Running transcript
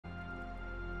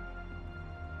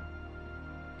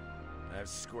I've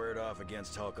squared off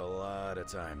against Hulk a lot of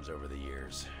times over the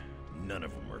years. None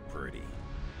of them were pretty.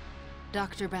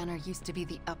 Dr. Banner used to be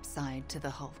the upside to the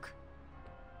Hulk.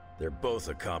 They're both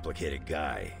a complicated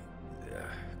guy.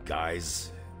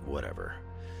 Guys, whatever.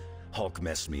 Hulk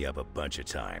messed me up a bunch of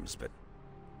times, but...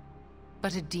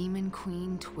 But a demon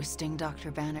queen twisting Dr.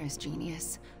 Banner's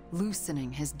genius,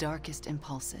 loosening his darkest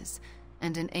impulses,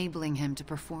 and enabling him to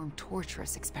perform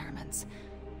torturous experiments.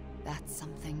 That's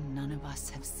something none of us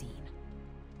have seen.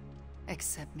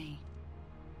 Except me.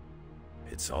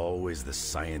 It's always the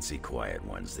science-y quiet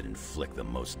ones that inflict the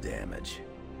most damage.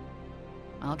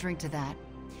 I'll drink to that.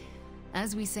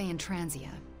 As we say in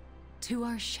Transia, to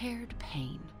our shared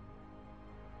pain.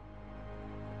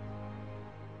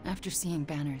 After seeing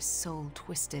Banner's soul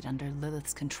twisted under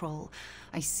Lilith's control,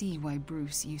 I see why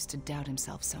Bruce used to doubt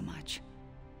himself so much.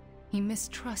 He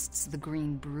mistrusts the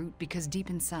green brute because deep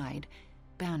inside,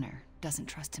 Banner doesn't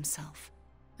trust himself.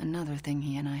 Another thing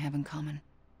he and I have in common.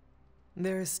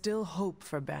 There is still hope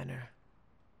for Banner.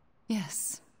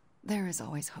 Yes, there is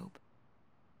always hope.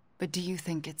 But do you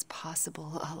think it's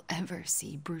possible I'll ever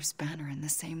see Bruce Banner in the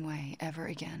same way ever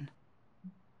again?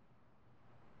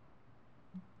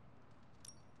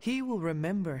 He will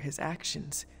remember his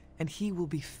actions, and he will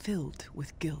be filled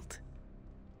with guilt.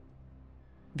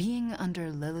 Being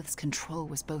under Lilith's control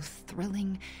was both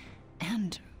thrilling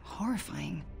and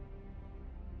horrifying.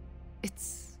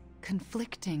 It's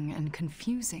conflicting and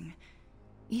confusing.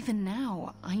 Even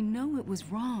now, I know it was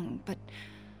wrong, but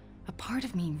a part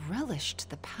of me relished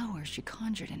the power she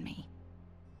conjured in me.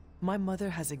 My mother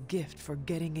has a gift for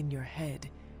getting in your head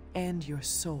and your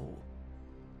soul.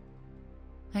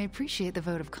 I appreciate the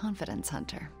vote of confidence,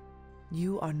 Hunter.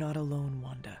 You are not alone,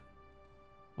 Wanda.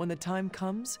 When the time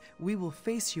comes, we will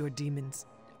face your demons,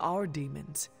 our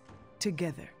demons,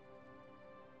 together.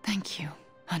 Thank you,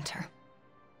 Hunter.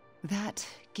 That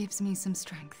gives me some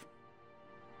strength.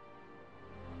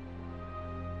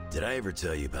 Did I ever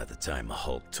tell you about the time the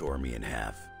Hulk tore me in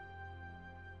half?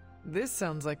 This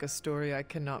sounds like a story I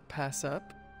cannot pass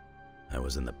up. I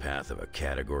was in the path of a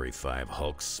Category 5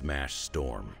 Hulk smash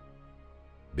storm.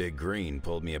 Big Green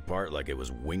pulled me apart like it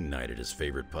was wing night at his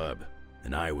favorite pub,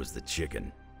 and I was the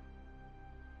chicken.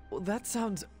 Well, that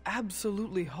sounds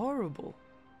absolutely horrible.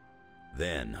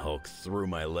 Then Hulk threw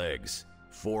my legs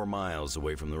 4 miles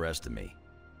away from the rest of me.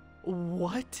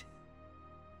 What?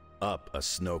 Up a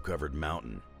snow-covered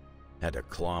mountain. Had to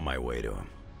claw my way to him.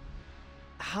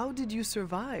 How did you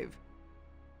survive?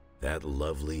 That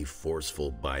lovely,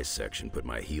 forceful bisection put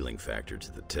my healing factor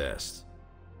to the test.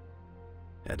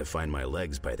 Had to find my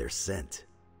legs by their scent.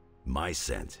 My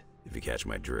scent, if you catch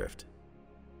my drift.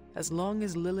 As long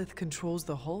as Lilith controls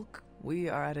the Hulk, we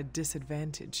are at a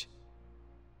disadvantage.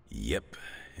 Yep,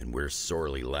 and we're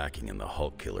sorely lacking in the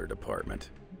Hulk killer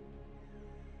department.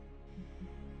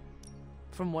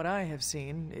 From what I have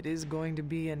seen, it is going to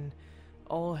be an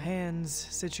all-hands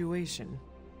situation.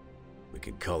 We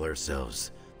could call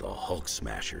ourselves the Hulk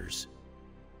Smashers.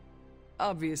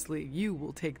 Obviously, you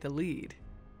will take the lead.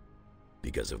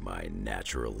 Because of my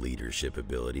natural leadership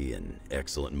ability and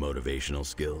excellent motivational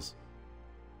skills?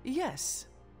 Yes.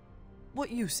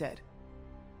 What you said.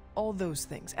 All those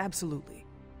things, absolutely.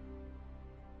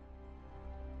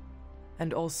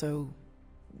 And also,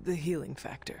 the healing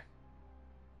factor.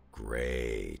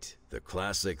 Great. The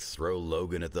classic throw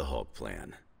Logan at the Hulk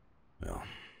plan. Well,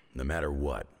 no matter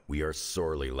what, we are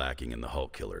sorely lacking in the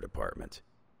Hulk killer department.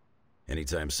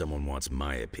 Anytime someone wants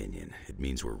my opinion, it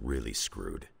means we're really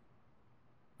screwed.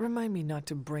 Remind me not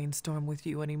to brainstorm with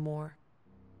you anymore.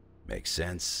 Makes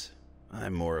sense.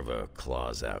 I'm more of a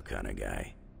claws out kind of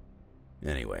guy.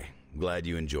 Anyway, glad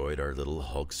you enjoyed our little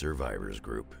Hulk survivors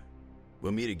group.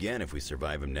 We'll meet again if we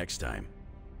survive him next time.